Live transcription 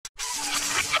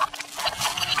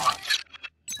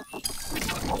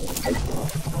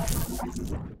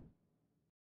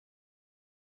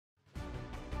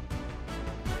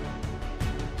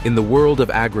In the world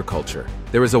of agriculture,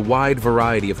 there is a wide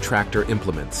variety of tractor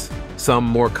implements, some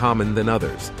more common than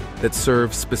others, that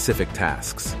serve specific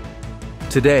tasks.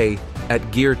 Today,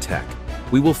 at Gear Tech,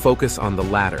 we will focus on the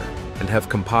latter and have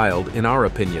compiled, in our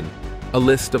opinion, a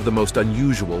list of the most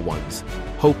unusual ones,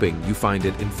 hoping you find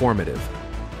it informative.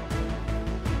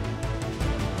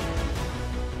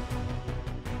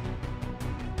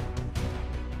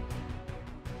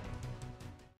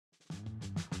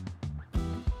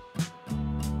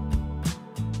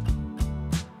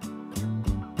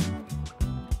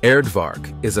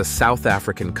 Erdvark is a South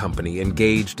African company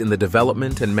engaged in the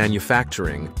development and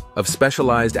manufacturing of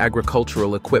specialized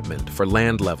agricultural equipment for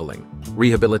land leveling,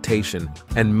 rehabilitation,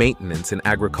 and maintenance in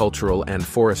agricultural and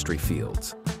forestry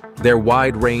fields. Their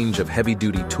wide range of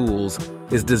heavy-duty tools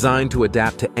is designed to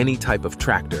adapt to any type of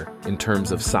tractor in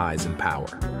terms of size and power.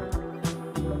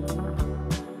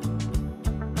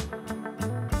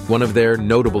 One of their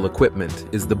notable equipment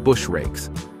is the bush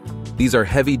rakes. These are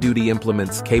heavy-duty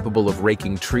implements capable of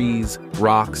raking trees,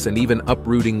 rocks, and even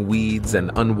uprooting weeds and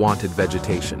unwanted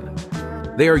vegetation.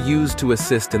 They are used to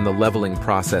assist in the leveling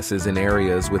processes in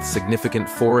areas with significant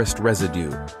forest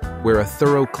residue, where a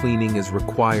thorough cleaning is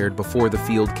required before the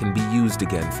field can be used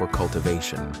again for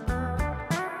cultivation.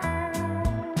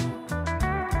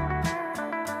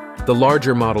 The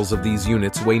larger models of these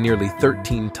units weigh nearly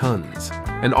 13 tons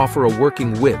and offer a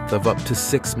working width of up to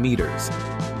 6 meters.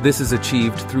 This is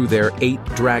achieved through their 8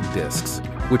 drag discs,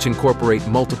 which incorporate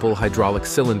multiple hydraulic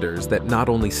cylinders that not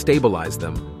only stabilize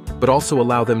them, but also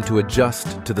allow them to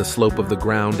adjust to the slope of the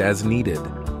ground as needed.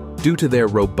 Due to their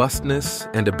robustness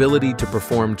and ability to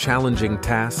perform challenging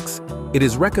tasks, it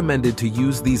is recommended to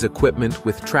use these equipment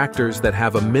with tractors that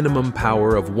have a minimum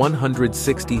power of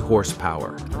 160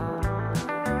 horsepower.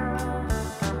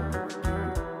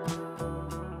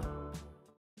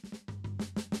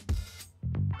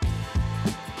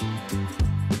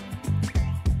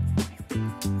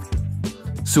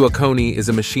 Suokone is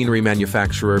a machinery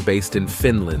manufacturer based in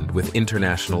Finland with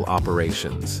international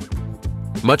operations.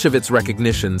 Much of its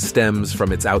recognition stems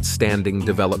from its outstanding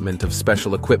development of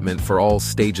special equipment for all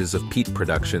stages of peat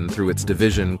production through its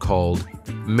division called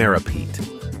Peat.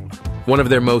 One of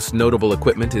their most notable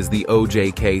equipment is the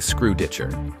OJK screw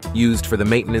ditcher, used for the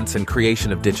maintenance and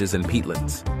creation of ditches and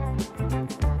peatlands.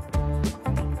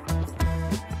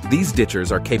 These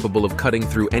ditchers are capable of cutting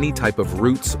through any type of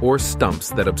roots or stumps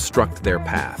that obstruct their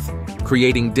path,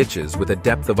 creating ditches with a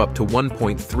depth of up to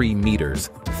 1.3 meters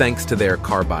thanks to their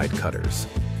carbide cutters.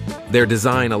 Their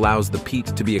design allows the peat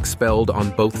to be expelled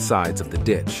on both sides of the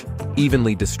ditch,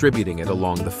 evenly distributing it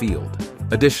along the field.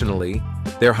 Additionally,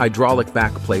 their hydraulic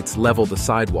backplates level the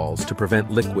sidewalls to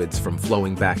prevent liquids from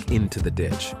flowing back into the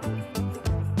ditch.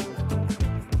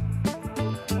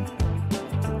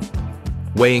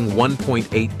 Weighing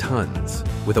 1.8 tons,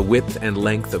 with a width and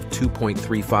length of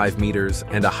 2.35 meters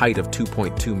and a height of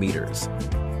 2.2 meters.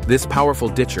 This powerful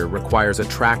ditcher requires a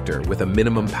tractor with a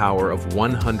minimum power of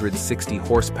 160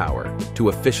 horsepower to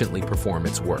efficiently perform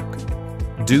its work.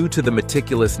 Due to the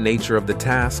meticulous nature of the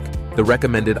task, the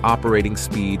recommended operating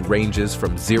speed ranges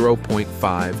from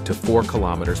 0.5 to 4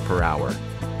 kilometers per hour,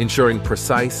 ensuring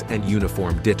precise and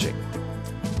uniform ditching.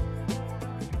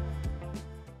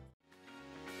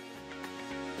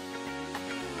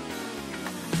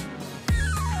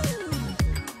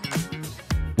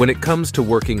 When it comes to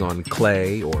working on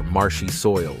clay or marshy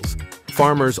soils,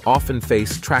 farmers often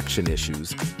face traction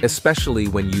issues, especially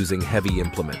when using heavy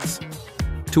implements.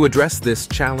 To address this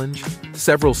challenge,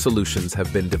 several solutions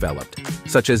have been developed,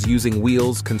 such as using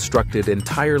wheels constructed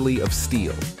entirely of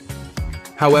steel.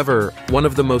 However, one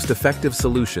of the most effective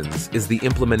solutions is the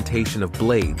implementation of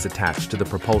blades attached to the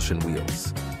propulsion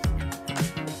wheels.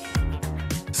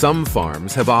 Some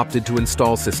farms have opted to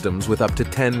install systems with up to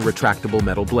 10 retractable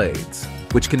metal blades,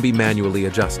 which can be manually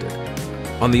adjusted.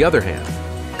 On the other hand,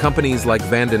 companies like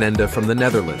Ende from the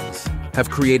Netherlands have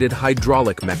created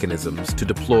hydraulic mechanisms to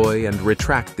deploy and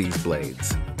retract these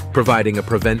blades, providing a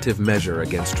preventive measure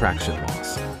against traction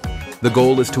loss. The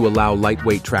goal is to allow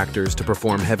lightweight tractors to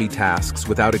perform heavy tasks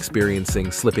without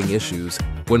experiencing slipping issues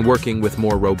when working with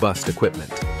more robust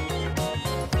equipment.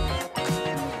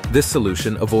 This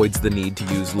solution avoids the need to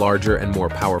use larger and more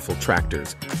powerful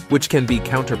tractors, which can be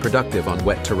counterproductive on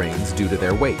wet terrains due to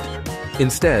their weight.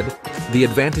 Instead, the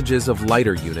advantages of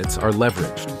lighter units are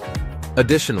leveraged.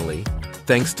 Additionally,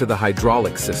 thanks to the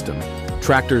hydraulic system,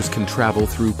 tractors can travel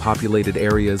through populated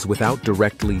areas without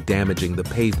directly damaging the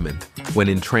pavement when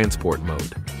in transport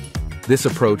mode. This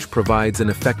approach provides an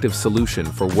effective solution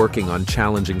for working on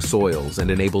challenging soils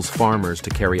and enables farmers to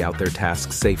carry out their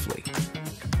tasks safely.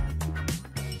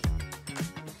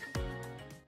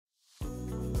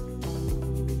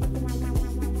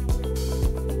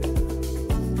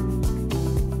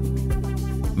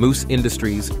 Moose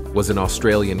Industries was an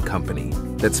Australian company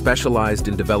that specialized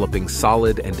in developing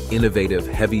solid and innovative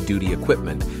heavy-duty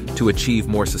equipment to achieve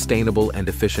more sustainable and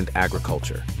efficient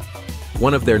agriculture.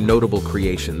 One of their notable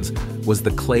creations was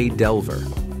the clay delver,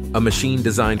 a machine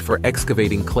designed for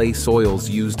excavating clay soils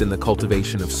used in the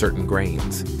cultivation of certain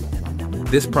grains.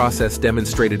 This process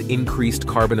demonstrated increased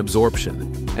carbon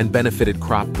absorption and benefited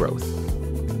crop growth.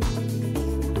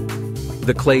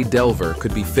 The clay delver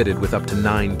could be fitted with up to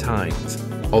 9 tines,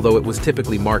 although it was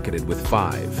typically marketed with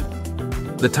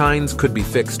 5. The tines could be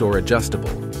fixed or adjustable,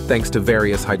 thanks to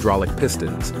various hydraulic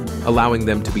pistons, allowing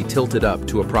them to be tilted up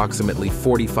to approximately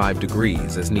 45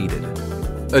 degrees as needed.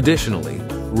 Additionally,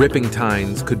 ripping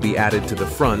tines could be added to the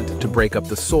front to break up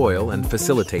the soil and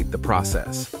facilitate the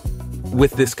process.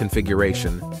 With this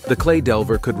configuration, the clay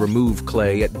delver could remove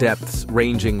clay at depths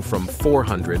ranging from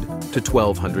 400 to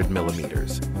 1200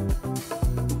 millimeters.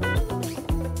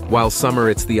 While summer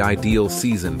is the ideal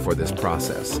season for this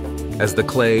process, as the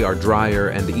clay are drier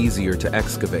and easier to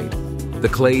excavate, the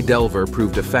clay delver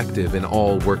proved effective in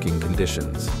all working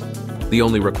conditions. The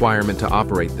only requirement to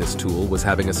operate this tool was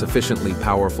having a sufficiently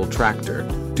powerful tractor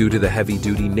due to the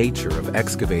heavy-duty nature of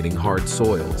excavating hard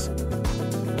soils.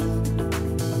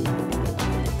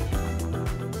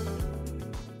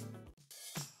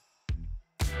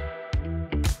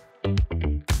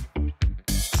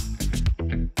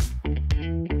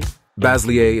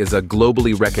 Baselier is a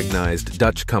globally recognized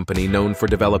Dutch company known for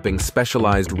developing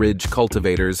specialized ridge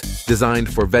cultivators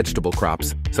designed for vegetable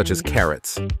crops, such as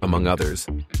carrots, among others.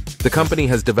 The company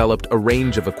has developed a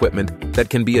range of equipment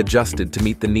that can be adjusted to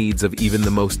meet the needs of even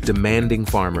the most demanding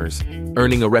farmers,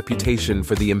 earning a reputation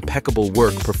for the impeccable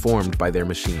work performed by their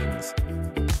machines.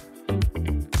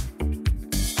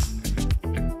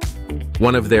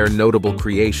 One of their notable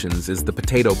creations is the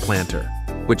potato planter,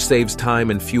 which saves time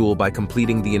and fuel by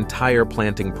completing the entire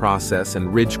planting process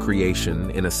and ridge creation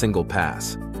in a single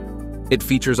pass. It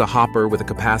features a hopper with a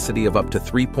capacity of up to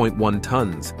 3.1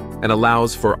 tons and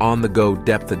allows for on-the-go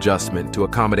depth adjustment to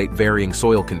accommodate varying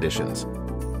soil conditions.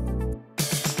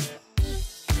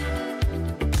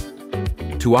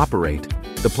 To operate,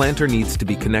 the planter needs to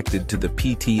be connected to the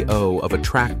PTO of a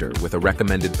tractor with a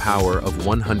recommended power of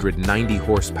 190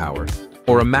 horsepower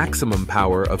or a maximum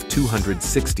power of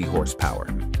 260 horsepower.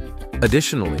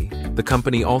 Additionally, the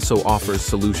company also offers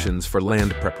solutions for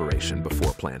land preparation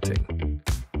before planting.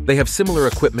 They have similar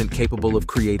equipment capable of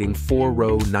creating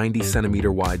 4-row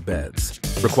 90-centimeter wide beds,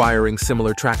 requiring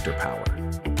similar tractor power.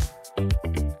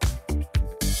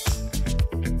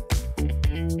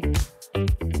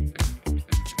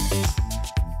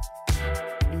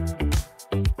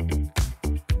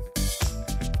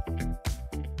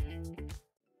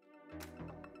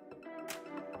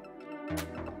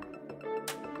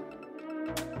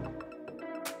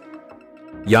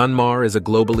 Yanmar is a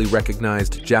globally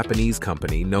recognized Japanese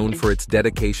company known for its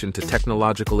dedication to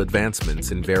technological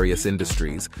advancements in various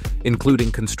industries,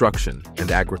 including construction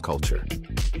and agriculture.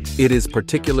 It is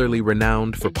particularly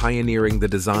renowned for pioneering the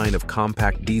design of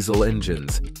compact diesel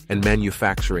engines and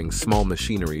manufacturing small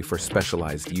machinery for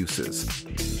specialized uses.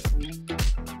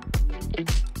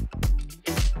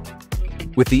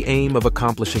 With the aim of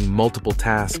accomplishing multiple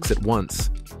tasks at once,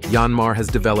 Yanmar has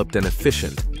developed an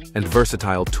efficient and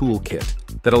versatile toolkit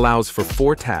that allows for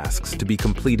 4 tasks to be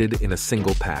completed in a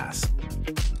single pass.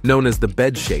 Known as the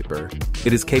bed shaper,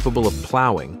 it is capable of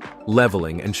plowing,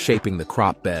 leveling, and shaping the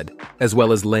crop bed, as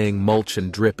well as laying mulch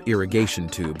and drip irrigation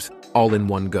tubes, all in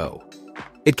one go.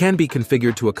 It can be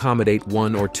configured to accommodate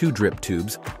 1 or 2 drip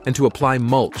tubes and to apply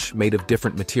mulch made of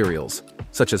different materials,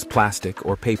 such as plastic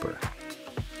or paper.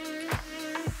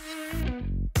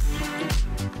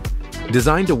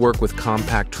 Designed to work with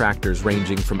compact tractors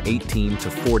ranging from 18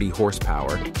 to 40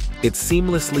 horsepower, it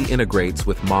seamlessly integrates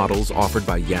with models offered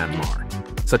by Yanmar,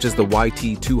 such as the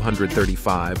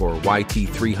YT235 or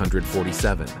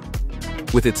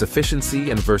YT347. With its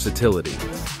efficiency and versatility,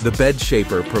 the bed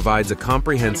shaper provides a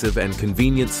comprehensive and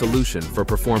convenient solution for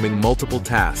performing multiple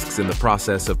tasks in the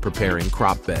process of preparing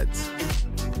crop beds.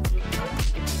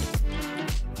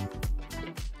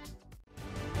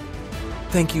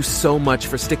 Thank you so much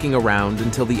for sticking around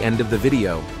until the end of the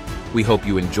video. We hope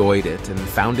you enjoyed it and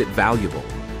found it valuable.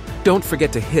 Don't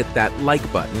forget to hit that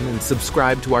like button and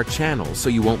subscribe to our channel so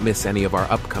you won't miss any of our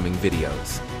upcoming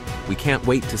videos. We can't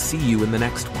wait to see you in the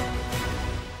next one.